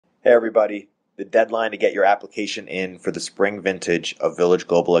Hey everybody, the deadline to get your application in for the spring vintage of Village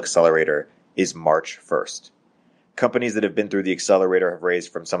Global Accelerator is March 1st. Companies that have been through the accelerator have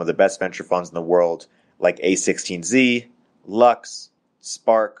raised from some of the best venture funds in the world like A16Z, Lux,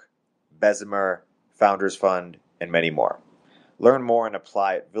 Spark, Bessemer, Founders Fund, and many more. Learn more and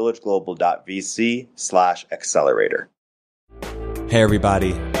apply at villageglobal.vc/accelerator. Hey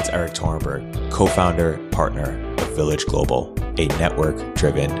everybody, it's Erik Torenberg, co-founder, partner of Village Global, a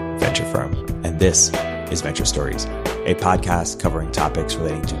network-driven venture firm. And this is Venture Stories, a podcast covering topics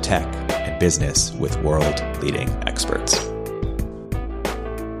relating to tech and business with world-leading experts.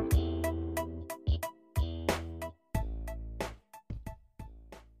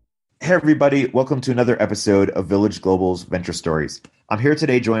 Hey everybody, welcome to another episode of Village Global's Venture Stories. I'm here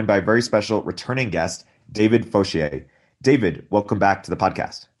today joined by a very special returning guest, David Fauchier. David, welcome back to the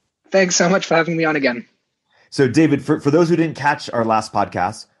podcast. Thanks so much for having me on again. So David, for those who didn't catch our last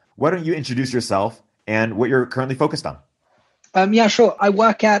podcast, why don't you introduce yourself and what you're currently focused on? Yeah, sure. I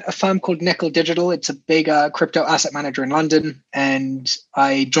work at a firm called Nickel Digital. It's a big crypto asset manager in London. And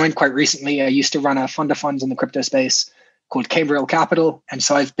I joined quite recently. I used to run a fund of funds in the crypto space called Lux Capital. And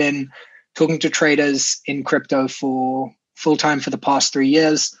so I've been talking to traders in crypto for full-time for the past 3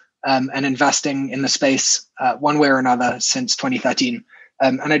 years. And investing in the space one way or another since 2013.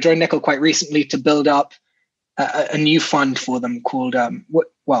 And I joined Nickel quite recently to build up a new fund for them called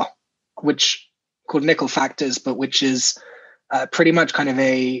Nickel Factors, but which is pretty much kind of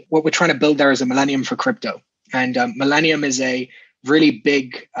what we're trying to build there is a millennium for crypto. And Millennium is a really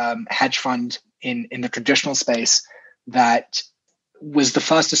big hedge fund in the traditional space that was the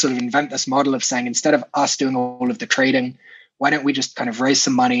first to sort of invent this model of saying, instead of us doing all of the trading, why don't we just kind of raise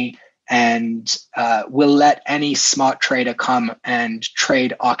some money and we'll let any smart trader come and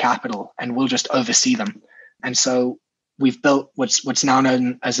trade our capital and we'll just oversee them. And so we've built what's now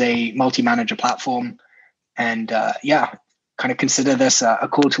known as a multi-manager platform. And kind of consider this a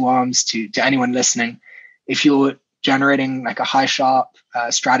call to arms to anyone listening. If you're generating like a high sharp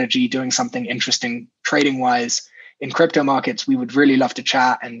strategy, doing something interesting trading wise in crypto markets, we would really love to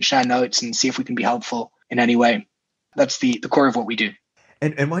chat and share notes and see if we can be helpful in any way. That's the core of what we do.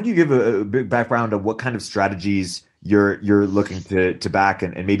 And why don't you give a big background of what kind of strategies you're looking to back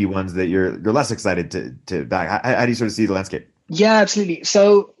and maybe ones that you're less excited to back? How do you sort of see the landscape? Yeah, absolutely.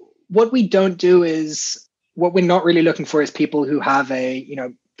 So what we don't do is, what we're not really looking for is people who have they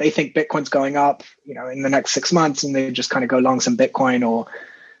think Bitcoin's going up, in the next 6 months and they just kind of go long some Bitcoin, or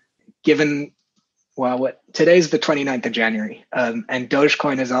today's the 29th of January and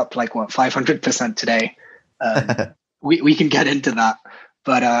Dogecoin is up like 500% today. We can get into that,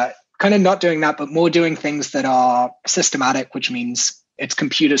 but kind of not doing that, but more doing things that are systematic, which means it's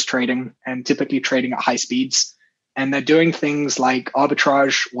computers trading and typically trading at high speeds. And they're doing things like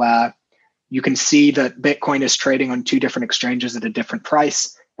arbitrage, where you can see that Bitcoin is trading on two different exchanges at a different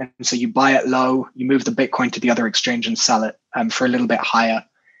price. And so you buy it low, you move the Bitcoin to the other exchange and sell it for a little bit higher.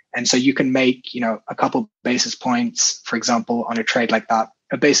 And so you can make, a couple basis points, for example, on a trade like that.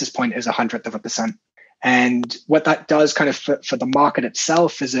 A basis point is 1/100%. And what that does kind of for the market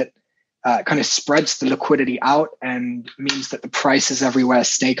itself is it kind of spreads the liquidity out and means that the prices everywhere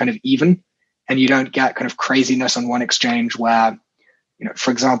stay kind of even, and you don't get kind of craziness on one exchange where,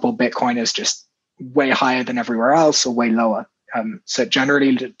 for example, Bitcoin is just way higher than everywhere else or way lower. So it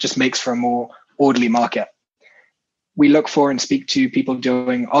generally just makes for a more orderly market. We look for and speak to people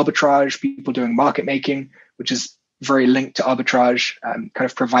doing arbitrage, people doing market making, which is very linked to arbitrage, kind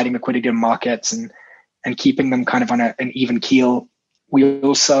of providing liquidity in markets and keeping them kind of on an even keel. We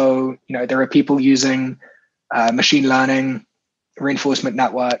also, there are people using machine learning, reinforcement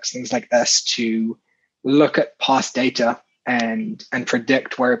networks, things like this to look at past data and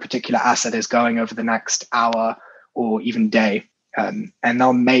predict where a particular asset is going over the next hour or even day. And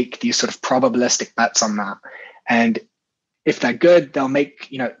they'll make these sort of probabilistic bets on that. And if they're good,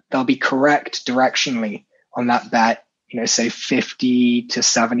 they'll be correct directionally on that bet, say 50 to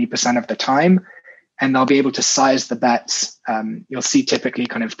 70% of the time. And they'll be able to size the bets. You'll see typically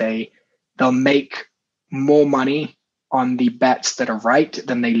kind of they'll make more money on the bets that are right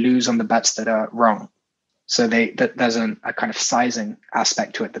than they lose on the bets that are wrong. So there's a kind of sizing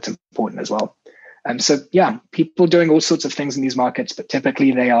aspect to it that's important as well. People doing all sorts of things in these markets, but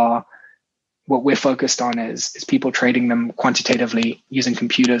typically what we're focused on is people trading them quantitatively using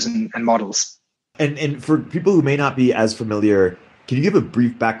computers and models. And for people who may not be as familiar, can you give a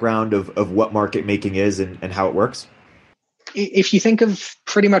brief background of what market making is and how it works? If you think of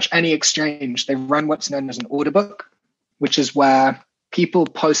pretty much any exchange, they run what's known as an order book, which is where people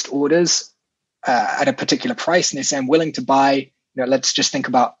post orders at a particular price and they say, I'm willing to buy let's just think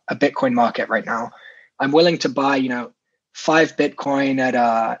about a Bitcoin market right now. I'm willing to buy, 5 Bitcoin at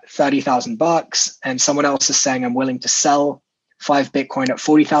 $30,000, and someone else is saying I'm willing to sell 5 Bitcoin at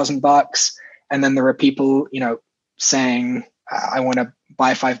 $40,000. And then there are people, saying I want to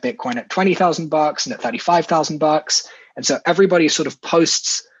buy 5 Bitcoin at $20,000 and at $35,000. And so everybody sort of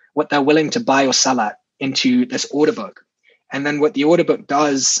posts what they're willing to buy or sell at into this order book. And then what the order book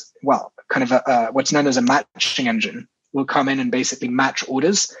does, well, kind of what's known as a matching engine will come in and basically match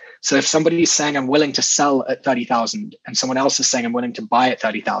orders. So if somebody is saying I'm willing to sell at 30,000 and someone else is saying I'm willing to buy at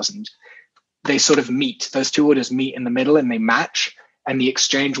 30,000, they sort of meet. Those two orders meet in the middle and they match, and the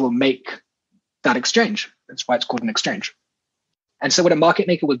exchange will make that exchange. That's why it's called an exchange. And so what a market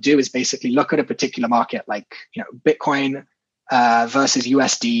maker will do is basically look at a particular market, like Bitcoin versus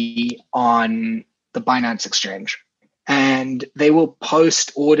USD on the Binance exchange. And they will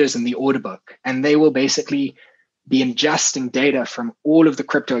post orders in the order book, and they will basically be ingesting data from all of the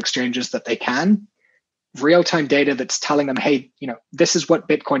crypto exchanges that they can, real-time data that's telling them, hey, this is what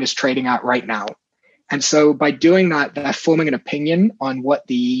Bitcoin is trading at right now. And so by doing that, they're forming an opinion on what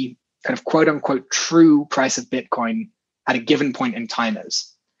the kind of quote unquote true price of Bitcoin at a given point in time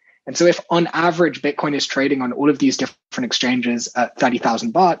is. And so if on average Bitcoin is trading on all of these different exchanges at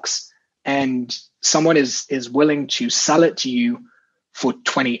 $30,000, and someone is willing to sell it to you for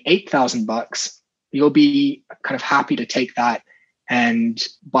 $28,000, you'll be kind of happy to take that and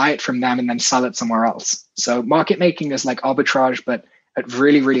buy it from them and then sell it somewhere else. So market making is like arbitrage, but at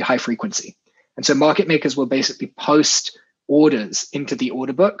really, really high frequency. And so market makers will basically post orders into the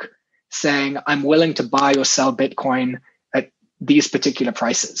order book saying, I'm willing to buy or sell Bitcoin at these particular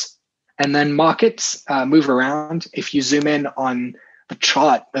prices. And then markets move around. If you zoom in on the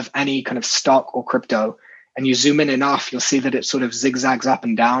chart of any kind of stock or crypto, and you zoom in enough, you'll see that it sort of zigzags up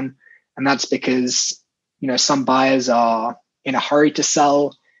and down. And that's because, some buyers are in a hurry to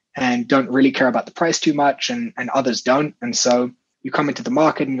sell and don't really care about the price too much, and others don't. And so you come into the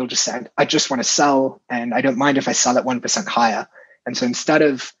market and you'll just say, I just want to sell, and I don't mind if I sell at 1% higher. And so instead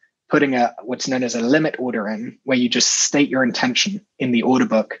of putting what's known as a limit order in, where you just state your intention in the order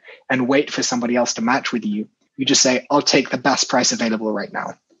book and wait for somebody else to match with you, you just say, I'll take the best price available right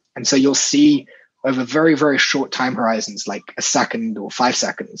now. And so you'll see over very, very short time horizons, like a second or 5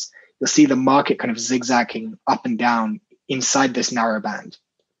 seconds, you'll see the market kind of zigzagging up and down inside this narrow band.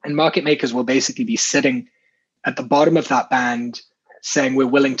 And market makers will basically be sitting at the bottom of that band saying we're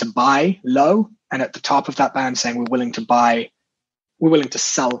willing to buy low, and at the top of that band saying we're willing to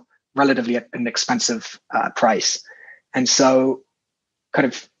sell relatively at an expensive price. And so kind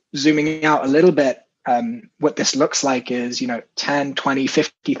of zooming out a little bit, what this looks like is, 10, 20,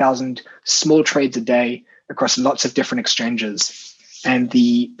 50,000 small trades a day across lots of different exchanges. And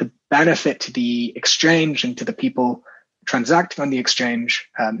the benefit to the exchange and to the people transacting on the exchange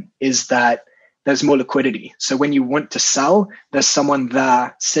is that there's more liquidity. So when you want to sell, there's someone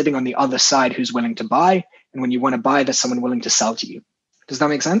there sitting on the other side who's willing to buy. And when you want to buy, there's someone willing to sell to you. Does that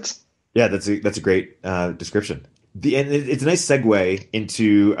make sense? Yeah, that's a great description. And it's a nice segue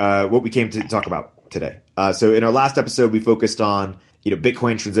into what we came to talk about today. So in our last episode, we focused on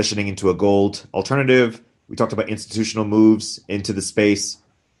Bitcoin transitioning into a gold alternative. We talked about institutional moves into the space.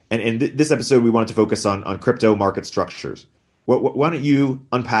 And in this episode, we wanted to focus on crypto market structures. Why don't you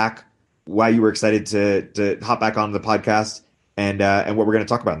unpack why you were excited to hop back on the podcast and what we're going to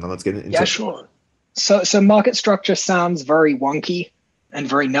talk about? And then let's get into it. Yeah, sure. So market structure sounds very wonky and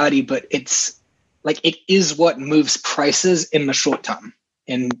very nerdy, but it's like it is what moves prices in the short term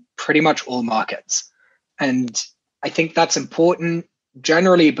in pretty much all markets. And I think that's important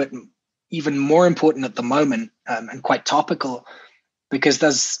generally, but even more important at the moment, and quite topical, because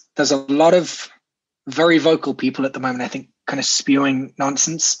there's a lot of very vocal people at the moment, I think, kind of spewing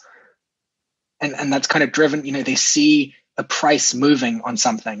nonsense. And that's kind of driven, they see a price moving on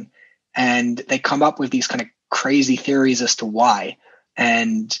something and they come up with these kind of crazy theories as to why.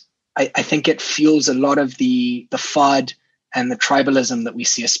 And I think it fuels a lot of the FUD and the tribalism that we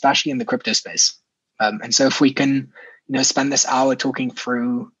see, especially in the crypto space. And so if we can, spend this hour talking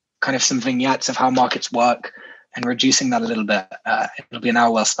through kind of some vignettes of how markets work and reducing that a little bit, it'll be an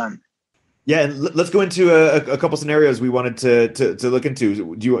hour well spent. Yeah, and let's go into a couple scenarios we wanted to look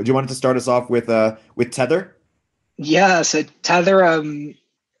into. Do you want to start us off with Tether? Yeah, so Tether.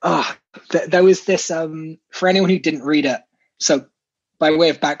 There was this for anyone who didn't read it. So, by way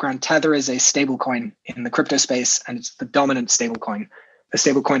of background, Tether is a stablecoin in the crypto space, and it's the dominant stablecoin. A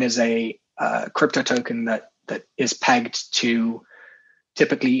stablecoin is a crypto token that is pegged to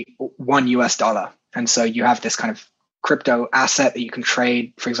typically $1, and so you have this kind of crypto asset that you can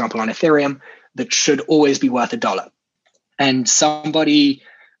trade, for example, on Ethereum, that should always be worth $1. And somebody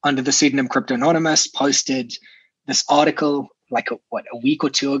under the pseudonym Crypto Anonymous posted this article like a week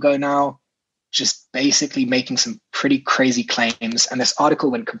or two ago now, just basically making some pretty crazy claims. And this article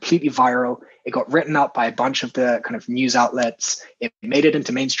went completely viral. It got written up by a bunch of the kind of news outlets. It made it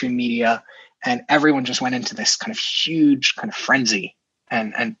into mainstream media, and everyone just went into this kind of huge kind of frenzy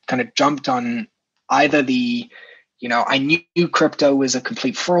and kind of jumped on either the, I knew crypto was a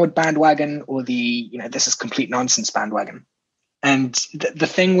complete fraud bandwagon, or the, this is complete nonsense bandwagon. And the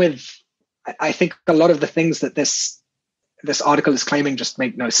thing with, I think a lot of the things that this article is claiming just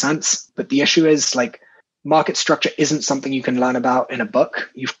make no sense. But the issue is, like, market structure isn't something you can learn about in a book.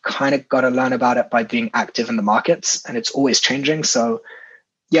 You've kind of got to learn about it by being active in the markets, and it's always changing. So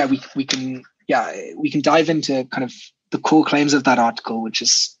yeah, we can dive into kind of the core claims of that article, which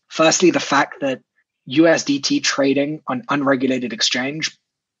is firstly the fact that USDT trading on unregulated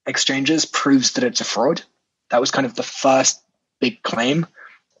exchanges proves that it's a fraud. That was kind of the first big claim.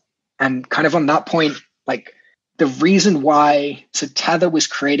 And kind of on that point, like, the reason why, so Tether was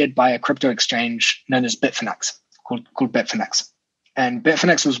created by a crypto exchange known as Bitfinex, called Bitfinex. And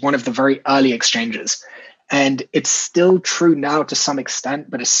Bitfinex was one of the very early exchanges. And it's still true now to some extent,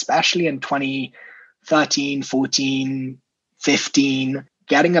 but especially in 2013, 14, 15,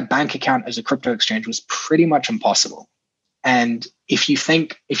 getting a bank account as a crypto exchange was pretty much impossible. And if you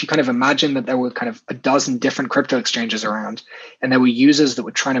kind of imagine that there were kind of a dozen different crypto exchanges around, and there were users that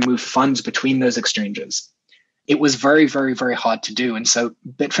were trying to move funds between those exchanges, it was very, very, very hard to do. And so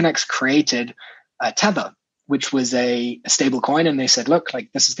Bitfinex created Tether, which was a stable coin. And they said, look,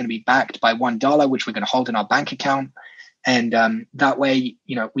 like, this is going to be backed by $1, which we're going to hold in our bank account. And that way,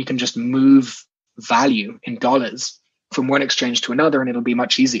 we can just move value in dollars from one exchange to another, and it'll be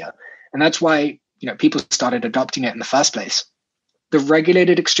much easier. And that's why, people started adopting it in the first place. The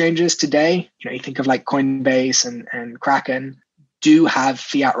regulated exchanges today, you think of like Coinbase and Kraken, do have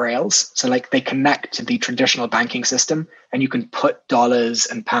fiat rails. So like they connect to the traditional banking system, and you can put dollars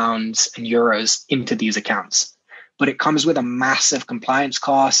and pounds and euros into these accounts. But it comes with a massive compliance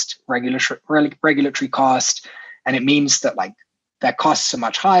cost, regulatory cost. And it means that, like, their costs are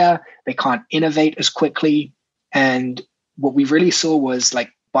much higher. They can't innovate as quickly. And what we really saw was,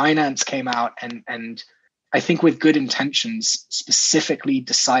 like, Binance came out and I think with good intentions specifically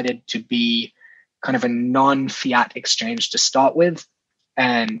decided to be kind of a non-fiat exchange to start with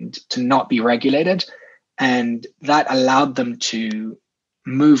and to not be regulated. And that allowed them to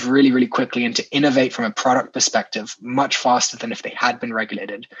move really, really quickly and to innovate from a product perspective much faster than if they had been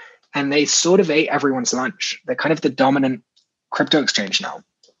regulated. And they sort of ate everyone's lunch. They're kind of the dominant crypto exchange now.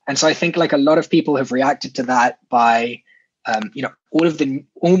 And so I think, like, a lot of people have reacted to that by,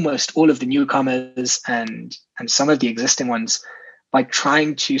 almost all of the newcomers and some of the existing ones, by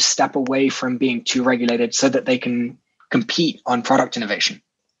trying to step away from being too regulated so that they can compete on product innovation.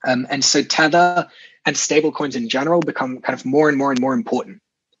 And so Tether and stablecoins in general become kind of more and more and more important.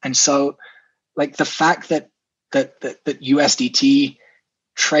 And so, like, the fact that USDT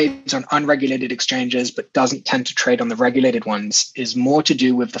trades on unregulated exchanges but doesn't tend to trade on the regulated ones is more to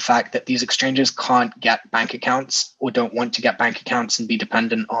do with the fact that these exchanges can't get bank accounts, or don't want to get bank accounts and be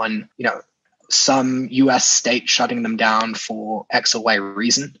dependent on, some US state shutting them down for X or Y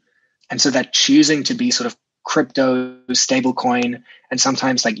reason. And so they're choosing to be sort of crypto, stablecoin, and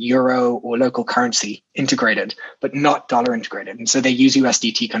sometimes like euro or local currency integrated, but not dollar integrated. And so they use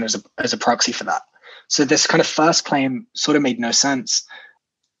USDT kind of as a proxy for that. So this kind of first claim sort of made no sense.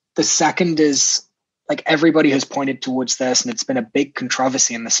 The second is, like, everybody has pointed towards this, and it's been a big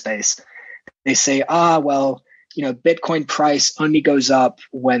controversy in the space. They say, Bitcoin price only goes up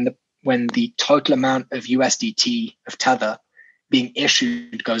when the total amount of USDT of Tether being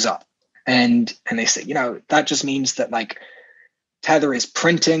issued goes up. And they say, that just means that, like, Tether is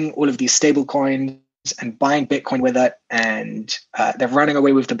printing all of these stable coins and buying Bitcoin with it, and they're running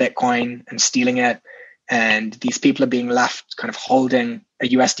away with the Bitcoin and stealing it. And these people are being left kind of holding a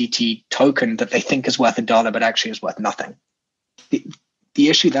USDT token that they think is worth $1, but actually is worth nothing. The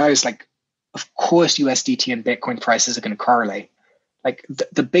issue there is, like, of course, USDT and Bitcoin prices are going to correlate. Like,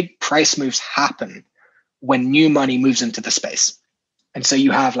 the big price moves happen when new money moves into the space. And so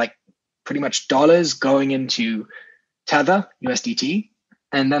you have, like, pretty much dollars going into Tether, USDT,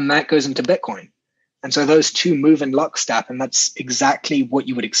 and then that goes into Bitcoin. And so those two move in lockstep, and that's exactly what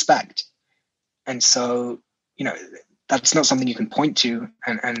you would expect. And so, that's not something you can point to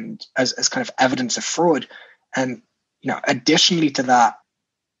and as kind of evidence of fraud. And, additionally to that,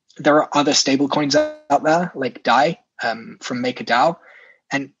 there are other stable coins out there like DAI from MakerDAO.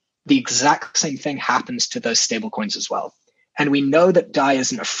 And the exact same thing happens to those stable coins as well. And we know that DAI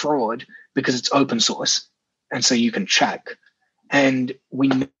isn't a fraud because it's open source. And so you can check. And we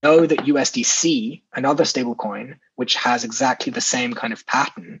know that USDC, another stablecoin, which has exactly the same kind of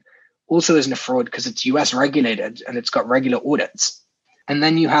pattern, also isn't a fraud because it's US regulated and it's got regular audits. And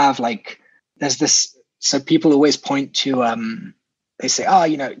then you have there's this, so people always point to, they say,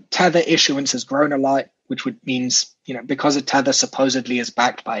 Tether issuance has grown a lot, which means, because a Tether supposedly is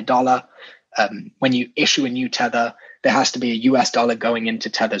backed by a dollar, when you issue a new Tether, there has to be a US dollar going into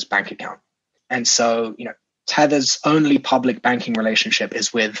Tether's bank account. And so, Tether's only public banking relationship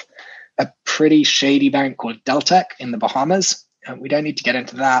is with a pretty shady bank called Deltec in the Bahamas. We don't need to get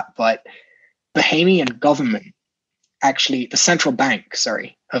into that, but Bahamian government, actually the central bank,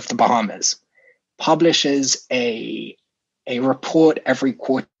 of the Bahamas, publishes a report every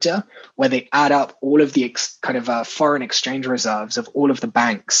quarter where they add up all of the foreign exchange reserves of all of the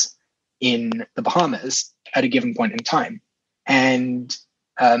banks in the Bahamas at a given point in time. And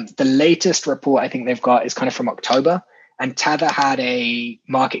the latest report I think they've got is kind of from October, and Tether had a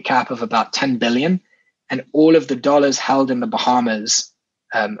market cap of about 10 billion, and all of the dollars held in the Bahamas,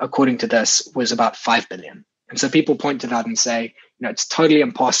 according to this, was about 5 billion. And so people point to that and say, it's totally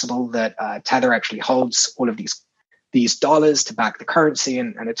impossible that Tether actually holds all of these dollars to back the currency,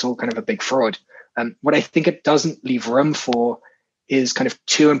 and it's all kind of a big fraud. What I think it doesn't leave room for is kind of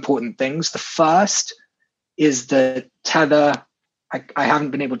two important things. The first is that Tether, I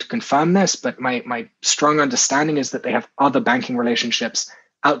haven't been able to confirm this, but my strong understanding is that they have other banking relationships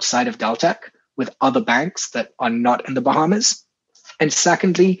outside of Deltec with other banks that are not in the Bahamas. And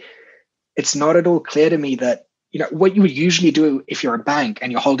secondly, it's not at all clear to me that, what you would usually do if you're a bank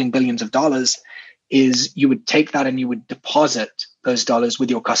and you're holding billions of dollars is you would take that and you would deposit those dollars with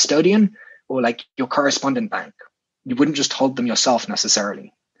your custodian or your correspondent bank. You wouldn't just hold them yourself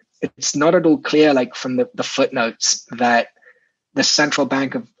necessarily. It's not at all clear, from the footnotes, that the central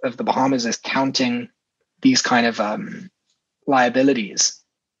bank of the Bahamas is counting these kind of liabilities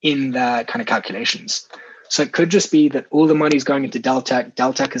in their kind of calculations. So it could just be that all the money's going into Deltec.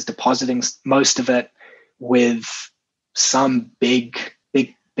 Deltec is depositing most of it with some big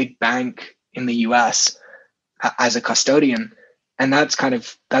bank in the US as a custodian. And that's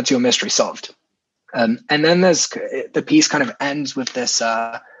your mystery solved. And then there's the piece kind of ends with this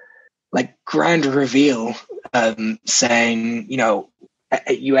grand reveal saying,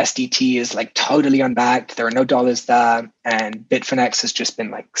 USDT is totally unbacked. There are no dollars there. And Bitfinex has just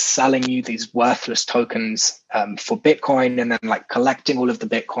been selling you these worthless tokens for Bitcoin and then collecting all of the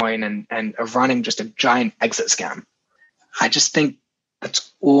Bitcoin and running just a giant exit scam. I just think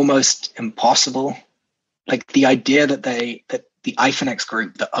that's almost impossible. The idea that the Ifinex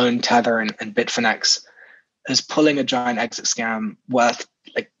group that own Tether and Bitfinex is pulling a giant exit scam worth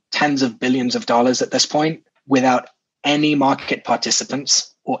tens of billions of dollars at this point without any market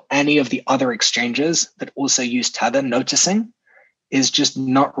participants or any of the other exchanges that also use Tether noticing is just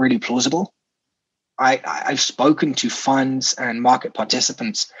not really plausible. I've spoken to funds and market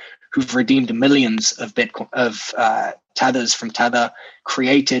participants who've redeemed millions of Bitcoin Tethers from Tether,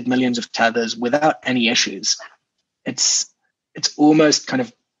 created millions of Tethers without any issues. It's almost kind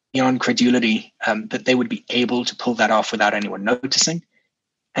of beyond credulity that they would be able to pull that off without anyone noticing.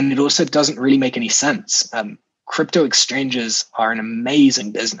 And it also doesn't really make any sense. Crypto exchanges are an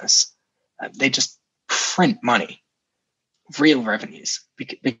amazing business. They just print money, real revenues,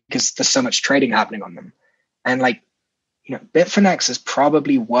 because there's so much trading happening on them. And Bitfinex is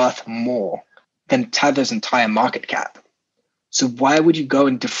probably worth more than Tether's entire market cap. So why would you go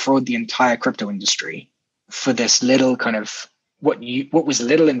and defraud the entire crypto industry for this little kind of what was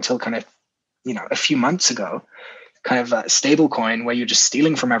little until kind of, a few months ago, kind of a stable coin where you're just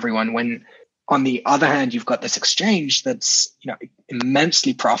stealing from everyone, when on the other hand, you've got this exchange that's,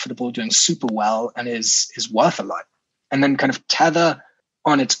 immensely profitable, doing super well, and is worth a lot. And then kind of Tether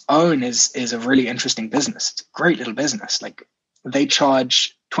on its own is a really interesting business. It's a great little business. They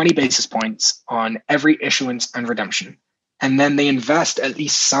charge 20 basis points on every issuance and redemption. And then they invest at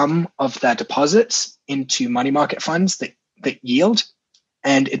least some of their deposits into money market funds that yield.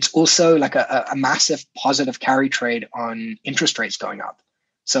 And it's also a massive positive carry trade on interest rates going up.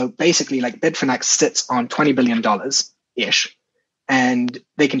 So basically, Bitfinex sits on $20 billion-ish, and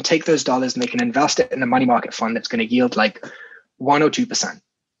they can take those dollars and they can invest it in a money market fund that's going to yield 1 or 2%,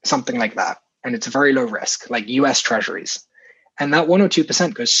 something like that. And it's very low risk, like US treasuries. And that 1 or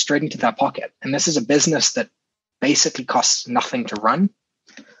 2% goes straight into their pocket. And this is a business that basically costs nothing to run.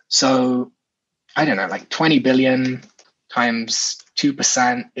 So I don't know, 20 billion times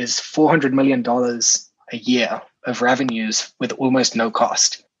 2% is $400 million a year of revenues with almost no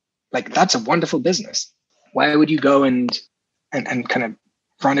cost. That's a wonderful business. Why would you go and kind of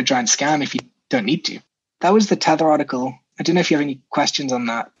run a giant scam if you don't need to? That was the Tether article. I don't know if you have any questions on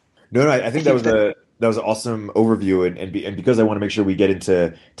that. No, I think that was an awesome overview, and because I want to make sure we get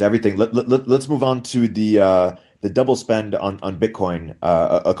into everything, let's move on to the double spend on Bitcoin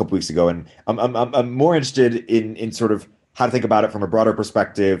a couple weeks ago, and I'm more interested in sort of how to think about it from a broader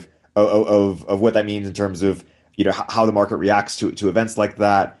perspective of what that means in terms of how the market reacts to events like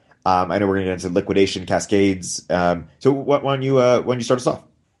that. I know we're going to get into liquidation cascades. So why don't you start us off?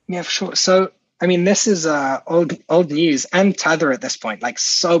 Yeah, for sure. So I mean, this is old news and Tether at this point. Like,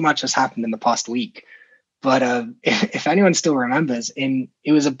 so much has happened in the past week. But if anyone still remembers, it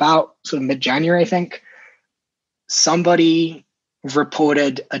was about sort of mid-January, I think, somebody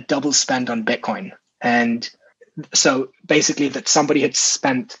reported a double spend on Bitcoin. And so basically that somebody had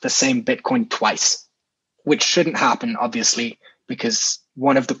spent the same Bitcoin twice, which shouldn't happen, obviously, because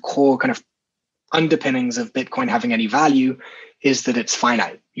one of the core kind of underpinnings of Bitcoin having any value is that it's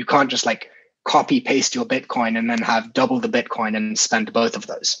finite. You can't just like copy paste your Bitcoin and then have double the Bitcoin and spend both of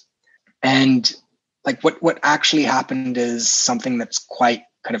those. And like what actually happened is something that's quite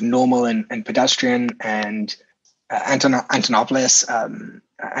kind of normal and pedestrian. And Andreas Antonopoulos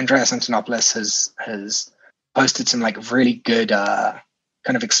has posted some like really good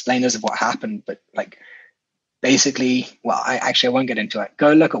kind of explainers of what happened. But like basically, well, I won't get into it.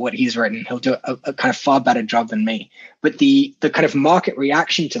 Go look at what he's written. He'll do a kind of far better job than me. But the kind of market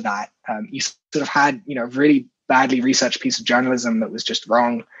reaction to that, you sort of had, really badly researched piece of journalism that was just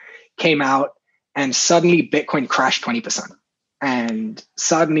wrong, came out, and suddenly Bitcoin crashed 20%. And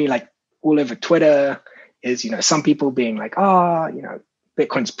suddenly, like all over Twitter is, some people being like,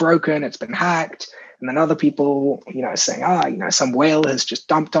 Bitcoin's broken, it's been hacked. And then other people, saying, some whale has just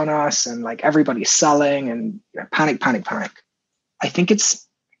dumped on us and like everybody's selling and panic. I think it's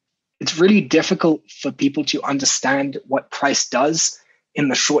really difficult for people to understand what price does in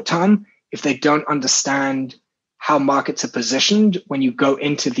the short term if they don't understand how markets are positioned when you go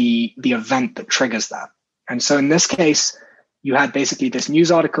into the event that triggers that. And so in this case, you had basically this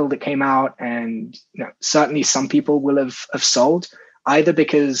news article that came out, and certainly some people will have sold, either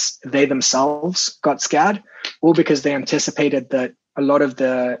because they themselves got scared or because they anticipated that a lot of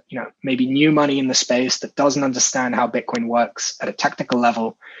the, maybe new money in the space that doesn't understand how Bitcoin works at a technical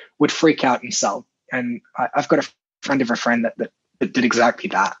level would freak out and sell. And I've got a friend of a friend that did exactly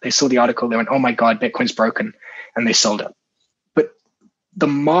that. They saw the article, they went, oh my God, Bitcoin's broken, and they sold it. But the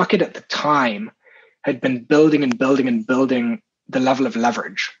market at the time had been building the level of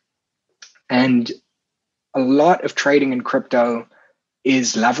leverage. And a lot of trading in crypto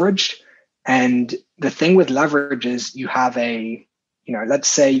is leveraged. And the thing with leverage is you have let's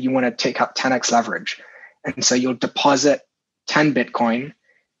say you want to take up 10x leverage. And so you'll deposit 10 Bitcoin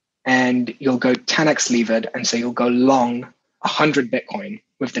and you'll go 10x levered. And so you'll go long 100 Bitcoin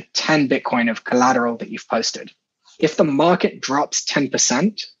with the 10 Bitcoin of collateral that you've posted. If the market drops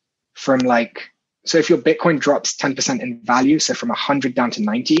 10% from so if your Bitcoin drops 10% in value, so from 100 down to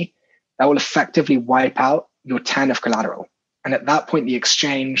 90, that will effectively wipe out your 10 of collateral. And at that point, the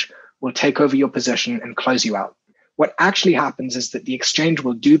exchange will take over your position and close you out. What actually happens is that the exchange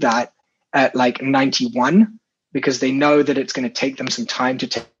will do that at 91 because they know that it's going to take them some time to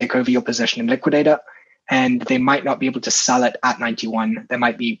take over your position and liquidate it. And they might not be able to sell it at 91. There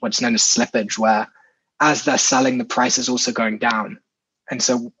might be what's known as slippage, where as they're selling, the price is also going down. And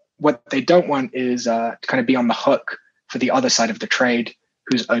so what they don't want is to kind of be on the hook for the other side of the trade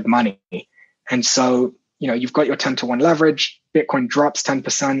who's owed money. And so, you've got your 10-to-1 leverage, Bitcoin drops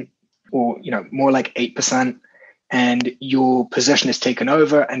 10% or, more like 8%, and your position is taken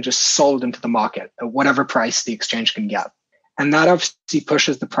over and just sold into the market at whatever price the exchange can get. And that obviously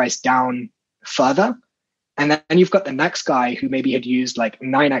pushes the price down further. And then you've got the next guy who maybe had used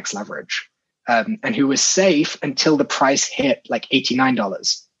 9x leverage and who was safe until the price hit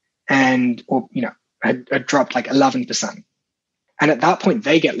 $89 and, had dropped 11%. And at that point,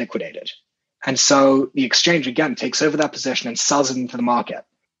 they get liquidated. And so the exchange, again, takes over that position and sells it into the market.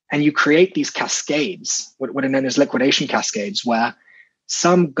 And you create these cascades, what are known as liquidation cascades, where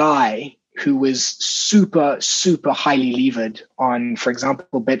some guy who was super, super highly levered on, for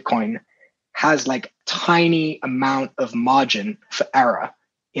example, Bitcoin, has tiny amount of margin for error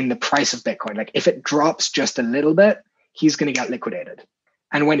in the price of Bitcoin. If it drops just a little bit, he's going to get liquidated.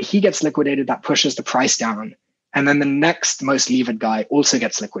 And when he gets liquidated, that pushes the price down. And then the next most levered guy also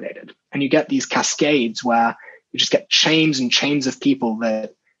gets liquidated. And you get these cascades where you just get chains and chains of people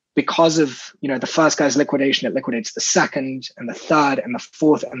that, because of the first guy's liquidation, it liquidates the second and the third and the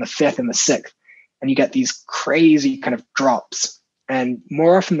fourth and the fifth and the sixth. And you get these crazy kind of drops. And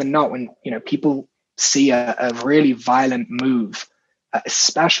more often than not, when people see a really violent move,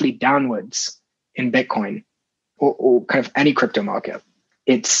 especially downwards, in Bitcoin or kind of any crypto market,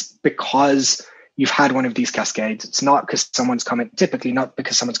 it's because you've had one of these cascades. It's not because typically not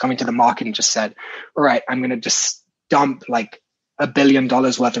because someone's coming to the market and just said, all right, I'm going to just dump like $1 billion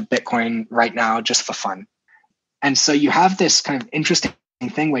worth of Bitcoin right now just for fun. And so you have this kind of interesting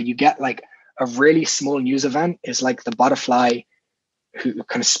thing where you get like a really small news event is like the butterfly who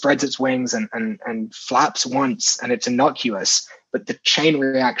kind of spreads its wings and flaps once, and it's innocuous, but the chain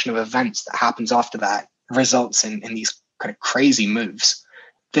reaction of events that happens after that results in these kind of crazy moves.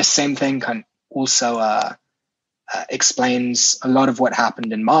 This same thing kind of also explains a lot of what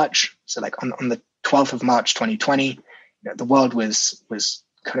happened in March. So like on the 12th of March 2020, the world was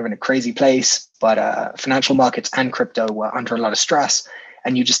kind of in a crazy place, but financial markets and crypto were under a lot of stress,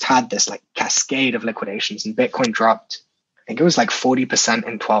 and you just had this like cascade of liquidations, and Bitcoin dropped, I think it was like 40%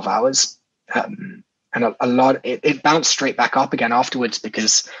 in 12 hours. And a lot, it bounced straight back up again afterwards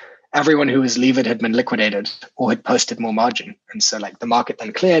because everyone who was levered had been liquidated or had posted more margin. And so like the market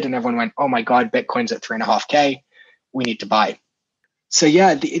then cleared and everyone went, oh my God, Bitcoin's at 3.5K. We need to buy. So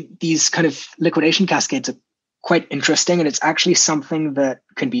yeah, these kind of liquidation cascades are quite interesting, and it's actually something that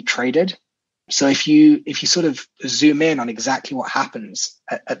can be traded. So if you sort of zoom in on exactly what happens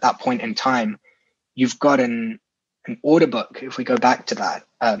at that point in time, you've got an order book, if we go back to that,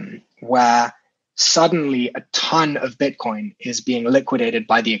 where suddenly a ton of Bitcoin is being liquidated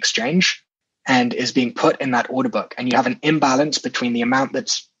by the exchange and is being put in that order book. And you have an imbalance between the amount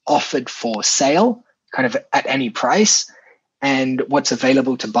that's offered for sale, kind of at any price, and what's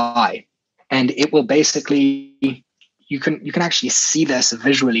available to buy. And it will basically, you can actually see this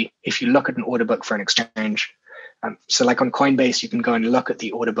visually if you look at an order book for an exchange. So like on Coinbase, you can go and look at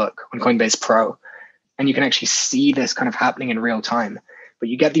the order book on Coinbase Pro, and you can actually see this kind of happening in real time. But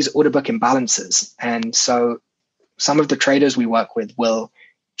you get these order book imbalances. And so some of the traders we work with will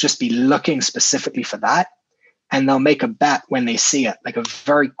just be looking specifically for that. And they'll make a bet when they see it, like a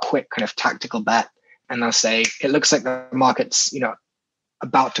very quick kind of tactical bet. And they'll say, it looks like the market's,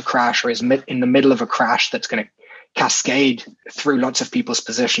 about to crash, or is in the middle of a crash that's going to cascade through lots of people's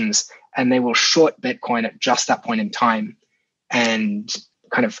positions. And they will short Bitcoin at just that point in time. And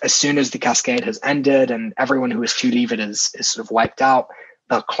kind of as soon as the cascade has ended and everyone who is too levered is sort of wiped out,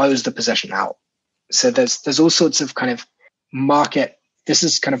 they'll close the position out. So there's all sorts of kind of market, this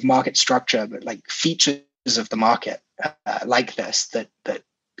is kind of market structure, but like features of the market like this, that the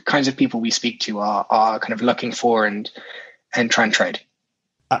kinds of people we speak to are kind of looking for and try and trade.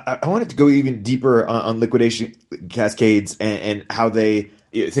 I wanted to go even deeper on liquidation cascades and how they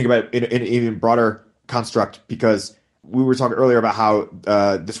think about it in an even broader construct, because we were talking earlier about how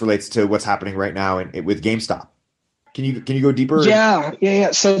this relates to what's happening right now with GameStop. Can you go deeper?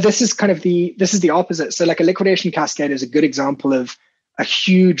 Yeah. So this is the opposite. So like a liquidation cascade is a good example of a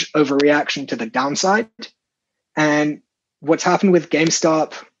huge overreaction to the downside. And what's happened with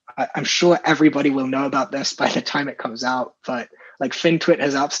GameStop, I'm sure everybody will know about this by the time it comes out, but like FinTwit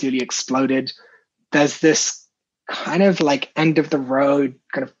has absolutely exploded. There's this kind of like end of the road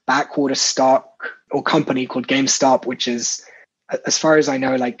kind of backwater stock or company called GameStop, which is, as far as I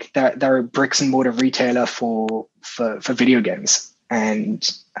know, like they're a bricks and mortar retailer for video games. And,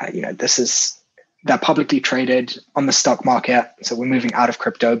 they're publicly traded on the stock market. So we're moving out of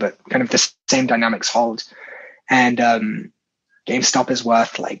crypto, but kind of the same dynamics hold. And GameStop is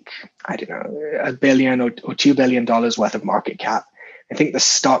worth like, I don't know, $1 billion or $2 billion worth of market cap. I think the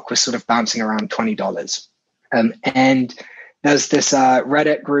stock was sort of bouncing around $20. And there's this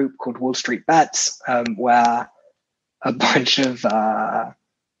Reddit group called Wall Street Bets, where a bunch of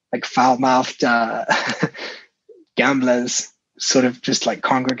like foul-mouthed gamblers sort of just like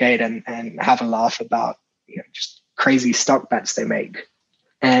congregate and have a laugh about just crazy stock bets they make.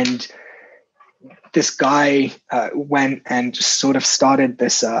 And this guy went and just sort of started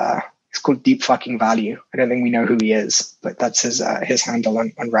this. It's called Deep Fucking Value. I don't think we know who he is, but that's his handle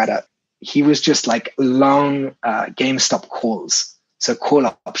on Reddit. He was just like long GameStop calls, so call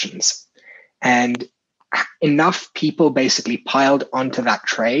options, and enough people basically piled onto that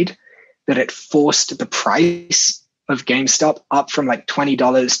trade that it forced the price of GameStop up from like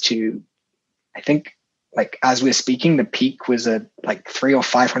 $20 to, I think, like as we're speaking, the peak was at like $300 or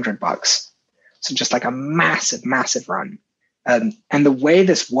 $500. So just like a massive, massive run. And the way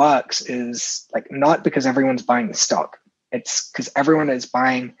this works is like not because everyone's buying the stock. It's because everyone is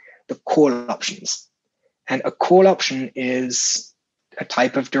buying the call options. And a call option is a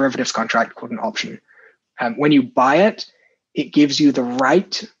type of derivatives contract called an option. When you buy it, it gives you the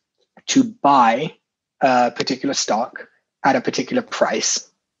right to buy a particular stock at a particular price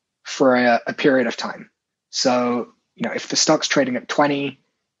for a period of time. So, if the stock's trading at 20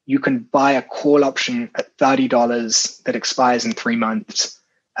 you can buy a call option at $30 that expires in 3 months.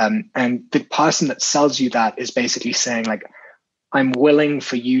 And the person that sells you that is basically saying, like, I'm willing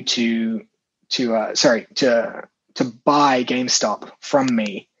for you to buy GameStop from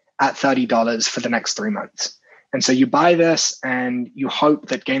me at $30 for the next 3 months. And so you buy this and you hope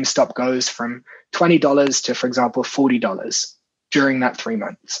that GameStop goes from $20 to, for example, $40 during that 3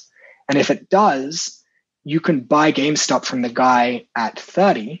 months. And if it does, you can buy GameStop from the guy at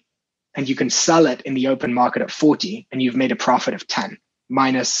 30 and you can sell it in the open market at 40, and you've made a profit of 10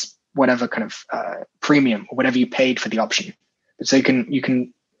 minus whatever kind of premium or whatever you paid for the option. So you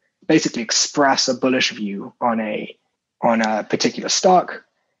can basically express a bullish view on a particular stock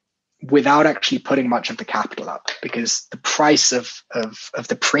without actually putting much of the capital up, because the price of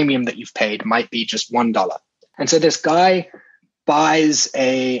the premium that you've paid might be just $1. And so this guy buys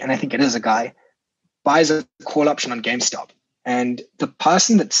and I think it is a guy, buys a call option on GameStop. And the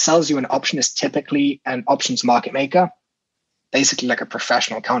person that sells you an option is typically an options market maker, basically like a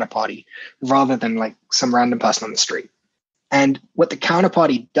professional counterparty, rather than like some random person on the street. And what the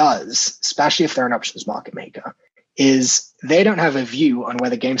counterparty does, especially if they're an options market maker, is they don't have a view on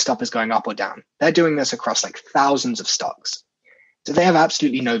whether GameStop is going up or down. They're doing this across like thousands of stocks. So they have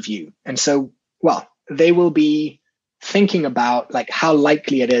absolutely no view. And so, well, they will be thinking about like how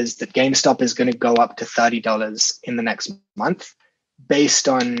likely it is that GameStop is going to go up to $30 in the next month based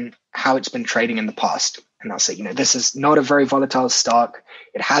on how it's been trading in the past. And they'll say, this is not a very volatile stock.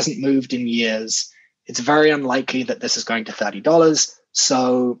 It hasn't moved in years. It's very unlikely that this is going to $30.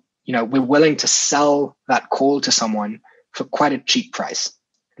 So, we're willing to sell that call to someone for quite a cheap price.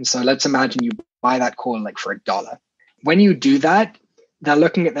 And so let's imagine you buy that call like for $1. When you do that, they're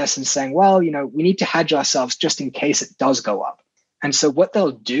looking at this and saying, well, we need to hedge ourselves just in case it does go up. And so what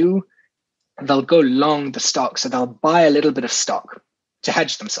they'll do, they'll go long the stock. So they'll buy a little bit of stock to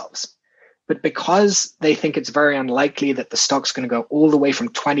hedge themselves. But because they think it's very unlikely that the stock's going to go all the way from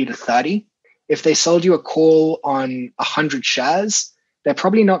 20 to 30, if they sold you a call on 100 shares, they're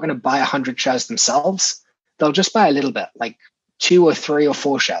probably not going to buy 100 shares themselves. They'll just buy a little bit, like 2 or 3 or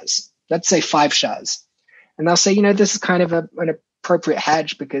 4 shares. Let's say 5 shares. And they'll say, this is kind of an appropriate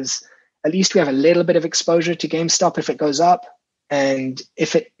hedge because at least we have a little bit of exposure to GameStop if it goes up. And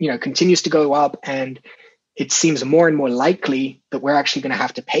if it, continues to go up and it seems more and more likely that we're actually going to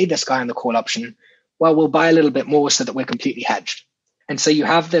have to pay this guy on the call option, well, we'll buy a little bit more so that we're completely hedged. And so you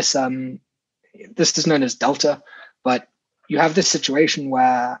have this, this is known as delta, but you have this situation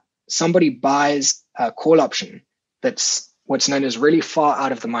where somebody buys a call option that's what's known as really far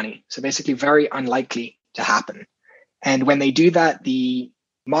out of the money. So basically very unlikely to happen. And when they do that, the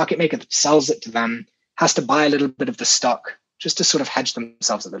market maker that sells it to them has to buy a little bit of the stock just to sort of hedge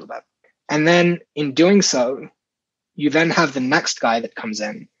themselves a little bit. And then in doing so, you then have the next guy that comes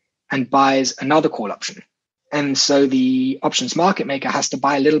in and buys another call option. And so the options market maker has to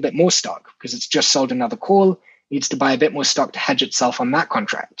buy a little bit more stock because it's just sold another call, needs to buy a bit more stock to hedge itself on that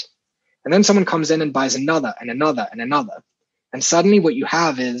contract. And then someone comes in and buys another and another and another. And suddenly what you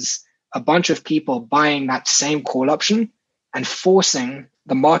have is a bunch of people buying that same call option and forcing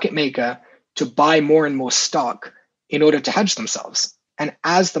the market maker to buy more and more stock in order to hedge themselves. And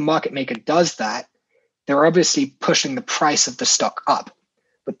as the market maker does that, they're obviously pushing the price of the stock up.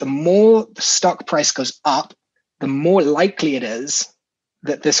 But the more the stock price goes up, the more likely it is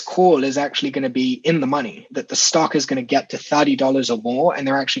that this call is actually going to be in the money, that the stock is going to get to $30 or more, and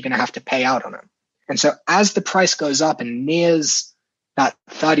they're actually going to have to pay out on it. And so as the price goes up and nears that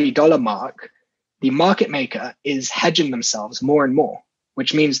 $30 mark, the market maker is hedging themselves more and more,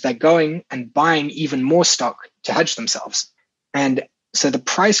 which means they're going and buying even more stock to hedge themselves. And so the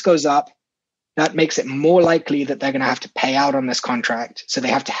price goes up. That makes it more likely that they're going to have to pay out on this contract. So they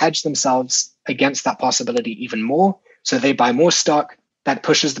have to hedge themselves against that possibility even more. So they buy more stock. That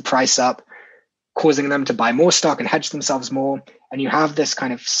pushes the price up, causing them to buy more stock and hedge themselves more. And you have this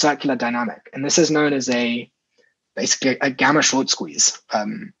kind of circular dynamic. And this is known as basically a gamma short squeeze.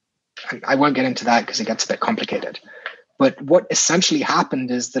 I won't get into that because it gets a bit complicated. But what essentially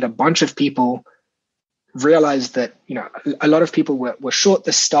happened is that a bunch of people realized that, a lot of people were short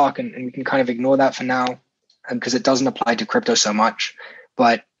this stock, and we can kind of ignore that for now because it doesn't apply to crypto so much.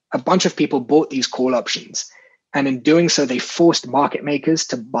 But a bunch of people bought these call options. And in doing so, they forced market makers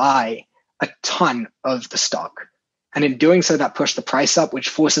to buy a ton of the stock. And in doing so, that pushed the price up, which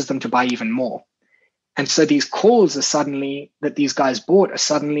forces them to buy even more. And so these calls that these guys bought are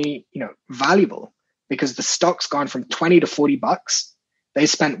suddenly, valuable because the stock's gone from 20 to $40. They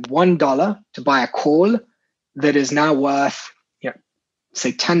spent $1 to buy a call that is now worth,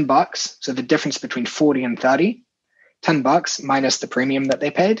 say $10. So the difference between 40 and 30. $10 minus the premium that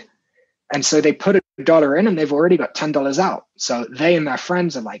they paid. And so they put $1 in and they've already got $10 out. So they and their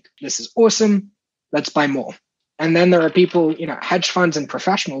friends are like, this is awesome. Let's buy more. And then there are people, hedge funds and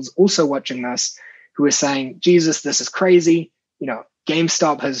professionals also watching this who are saying, Jesus, this is crazy.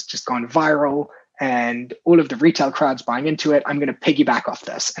 GameStop has just gone viral and all of the retail crowd's buying into it. I'm going to piggyback off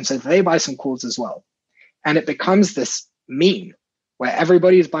this. And so they buy some calls as well. And it becomes this meme where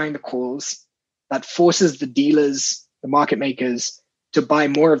everybody is buying the calls that forces the dealers, the market makers, to buy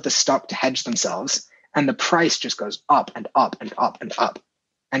more of the stock to hedge themselves. And the price just goes up and up and up and up.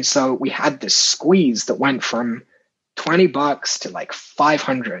 And so we had this squeeze that went from $20 to like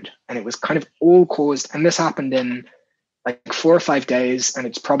 500. And it was kind of all caused. And this happened in like 4 or 5 days. And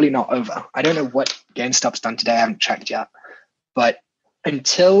it's probably not over. I don't know what GameStop's done today. I haven't checked yet. But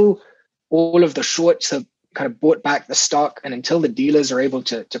until all of the shorts have kind of bought back the stock and until the dealers are able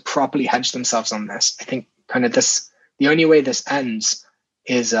to properly hedge themselves on this, I think kind of the only way this ends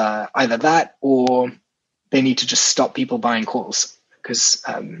is either that or they need to just stop people buying calls because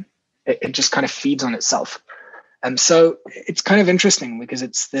it just kind of feeds on itself. And so it's kind of interesting because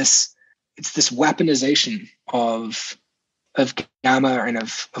it's this weaponization of gamma and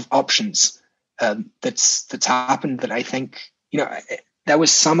of options that's happened that I think, there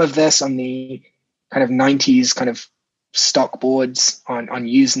was some of this on the kind of 90s kind of stock boards on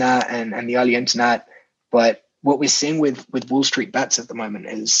Usenet and the early internet. But what we're seeing with Wall Street bets at the moment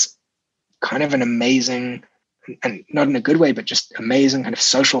is kind of an amazing, and not in a good way, but just amazing kind of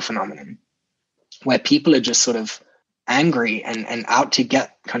social phenomenon where people are just sort of angry and out to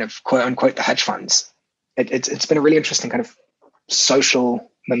get kind of quote unquote the hedge funds. It's been a really interesting kind of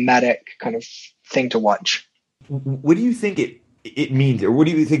social mimetic kind of thing to watch. What do you think it means, or what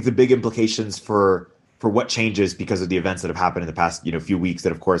do you think the big implications for what changes because of the events that have happened in the past few weeks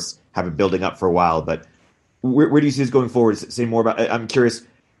that of course have been building up for a while, but where do you see this going forward? Say more about. I'm curious.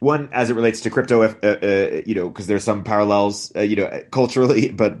 One, as it relates to crypto, because there's some parallels, culturally,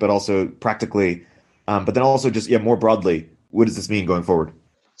 but also practically, but then also just more broadly, what does this mean going forward?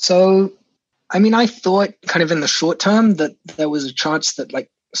 So, I mean, I thought kind of in the short term that there was a chance that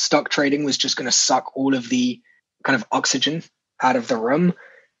like stock trading was just going to suck all of the kind of oxygen out of the room,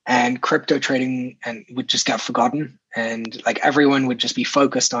 and crypto trading and would just get forgotten, and like everyone would just be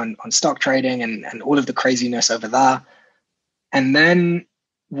focused on stock trading and all of the craziness over there. And then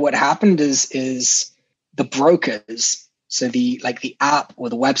what happened is the brokers, so the app or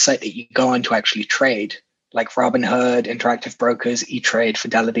the website that you go on to actually trade, like Robinhood, Interactive Brokers, E-Trade,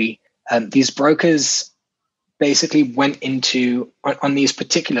 Fidelity, these brokers basically went into on these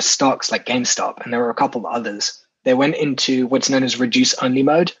particular stocks like GameStop, and there were a couple of others. They went into what's known as reduce only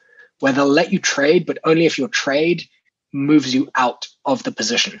mode, where they'll let you trade, but only if your trade moves you out of the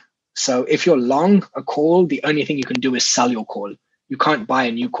position. So if you're long a call, the only thing you can do is sell your call. You can't buy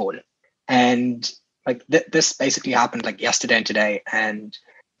a new call. And like this basically happened like yesterday and today, and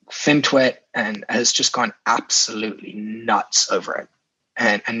FinTwit and has just gone absolutely nuts over it.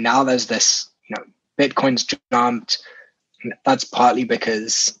 And now there's this, Bitcoin's jumped. And that's partly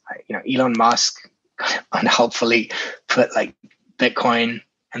because, Elon Musk unhelpfully put like Bitcoin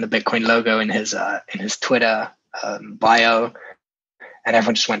and the Bitcoin logo in his Twitter bio, and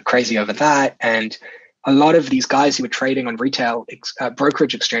everyone just went crazy over that. And a lot of these guys who were trading on retail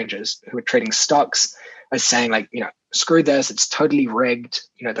brokerage exchanges who were trading stocks are saying like, screw this, it's totally rigged.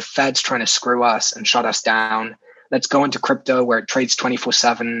 The Fed's trying to screw us and shut us down. Let's go into crypto where it trades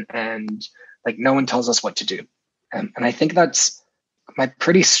 24/7 and like no one tells us what to do. And I think that's my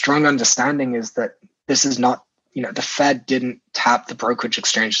pretty strong understanding is that this is not, the Fed didn't tap the brokerage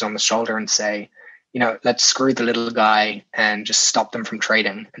exchanges on the shoulder and say, let's screw the little guy and just stop them from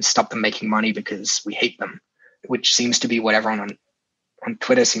trading and stop them making money because we hate them, which seems to be what everyone on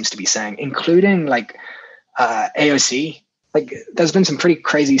Twitter seems to be saying, including like AOC. Like there's been some pretty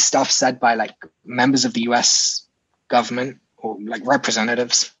crazy stuff said by like members of the US government or like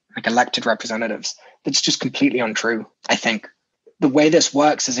representatives, like elected representatives, that's just completely untrue. I think the way this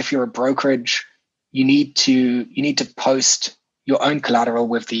works is if you're a brokerage, you need to post your own collateral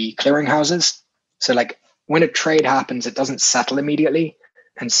with the clearinghouses. So like when a trade happens, it doesn't settle immediately.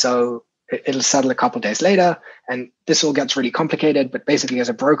 And so it'll settle a couple of days later. And this all gets really complicated. But basically as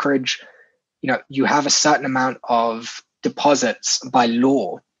a brokerage, you have a certain amount of deposits by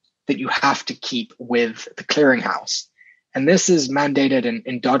law that you have to keep with the clearinghouse. And this is mandated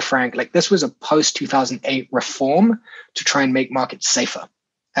in Dodd-Frank. Like this was a post-2008 reform to try and make markets safer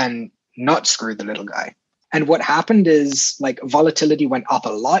and not screw the little guy. And what happened is like volatility went up a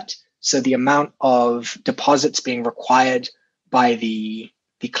lot. So the amount of deposits being required by the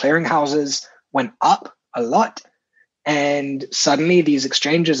clearinghouses went up a lot. And suddenly these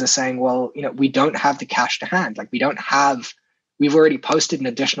exchanges are saying, well, we don't have the cash to hand. Like we've already posted an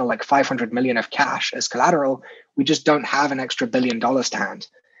additional like 500 million of cash as collateral. We just don't have an extra $1 billion to hand.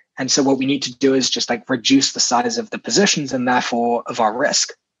 And so what we need to do is just like reduce the size of the positions and therefore of our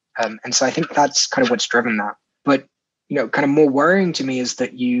risk. And so I think that's kind of what's driven that. But, kind of more worrying to me is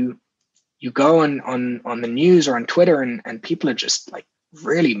that you go on the news or on Twitter and people are just like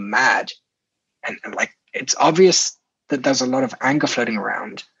really mad. And like, it's obvious that there's a lot of anger floating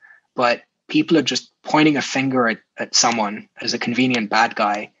around, but people are just pointing a finger at someone as a convenient bad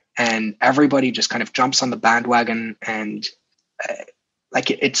guy. And everybody just kind of jumps on the bandwagon and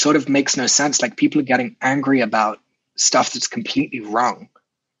like it sort of makes no sense. Like people are getting angry about stuff that's completely wrong.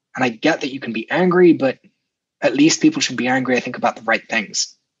 And I get that you can be angry, but at least people should be angry, I think, about the right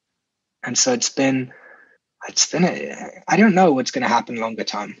things. And so it's been I don't know what's going to happen longer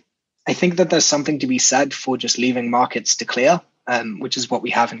term. I think that there's something to be said for just leaving markets to clear, which is what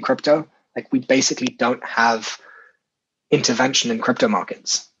we have in crypto. Like we basically don't have intervention in crypto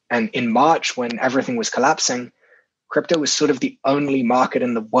markets. And in March, when everything was collapsing, crypto was sort of the only market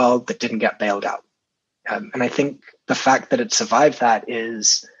in the world that didn't get bailed out. And I think the fact that it survived that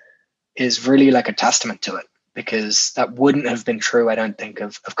is really like a testament to it, because that wouldn't have been true, I don't think,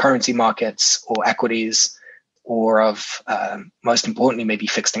 of currency markets or equities or of, most importantly, maybe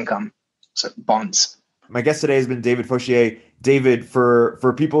fixed income, so bonds. My guest today has been David Fauchier. David,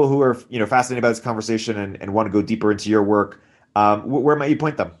 for people who are fascinated by this conversation and want to go deeper into your work, where might you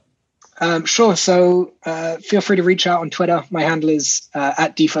point them? Sure. So feel free to reach out on Twitter. My handle is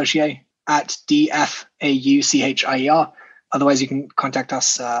at @dfauchier, at DFAUCHIER. Otherwise, you can contact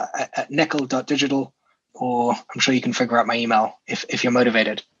us at nickel.digital, or I'm sure you can figure out my email if you're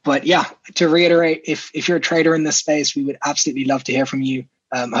motivated. But yeah, to reiterate, if you're a trader in this space, we would absolutely love to hear from you.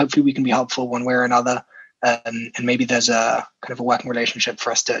 Hopefully we can be helpful one way or another. And maybe there's a kind of a working relationship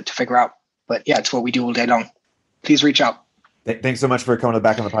for us to figure out. But yeah, it's what we do all day long. Please reach out. Thanks so much for coming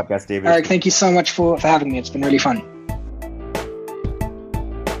back on the podcast, David. Erik, thank you so much for having me. It's been really fun.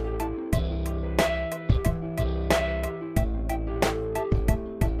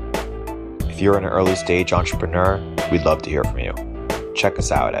 If you're an early stage entrepreneur, we'd love to hear from you. Check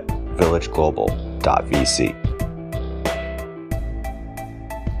us out at villageglobal.vc.